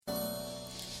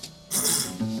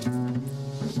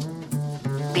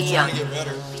trying to get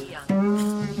better.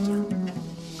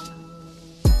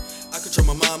 I control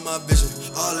my mind, my vision.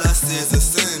 All I see is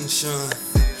ascension.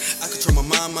 I control my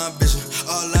mind, my vision.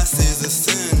 All I see is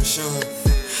ascension.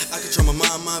 I control my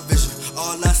mind, my vision.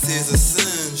 All I see is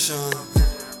ascension.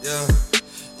 Yeah,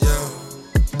 yeah.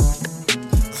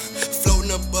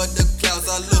 Floating above the clouds,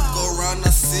 I look around, I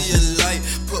see a light.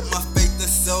 Put my faith in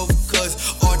self, cause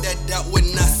all that doubt would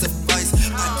not suffice.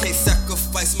 I can't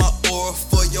sacrifice my aura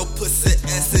for your pussy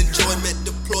ass enjoyment.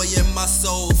 Deploying my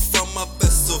soul from my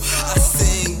vessel. I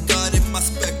sing God in my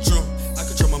spectrum. I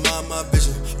control my mind, my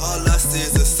vision. All I see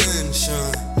is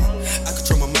ascension. I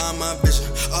control my mind, my vision.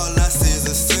 All I see is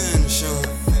ascension.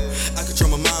 I control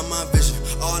my mind, my vision.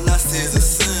 All I see is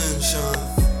ascension.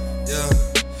 Yeah,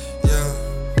 yeah.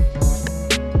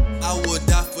 I would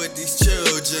die for these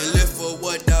children, live for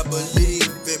what I believe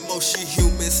in. Most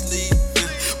humans sleeping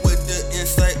with the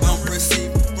insight I'm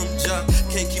receiving from Jah.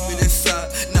 Can't keep it inside,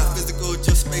 not physical,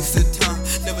 just space and time.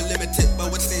 Never limited by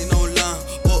what's seen online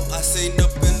or I seen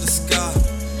up in the sky.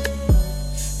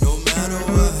 No matter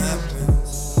what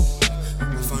happens,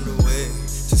 I find a way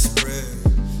to spread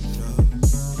love.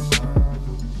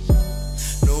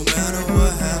 No matter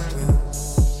what happens,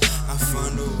 I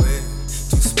find a way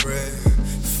to spread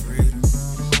freedom.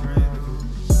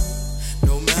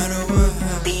 No matter what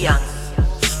happens,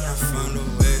 I find a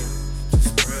way to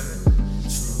spread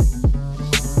truth.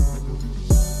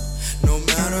 No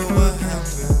matter what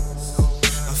happens,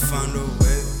 I find a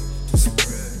way to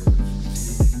spread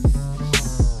peace.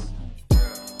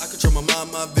 I control my mind,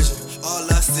 my vision. All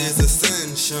I see is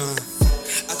ascension.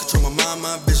 I control my mind,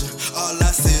 my vision. All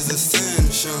I see is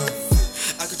ascension.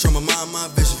 I control my mind, my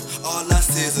vision. All I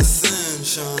see is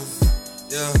ascension.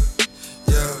 Yeah.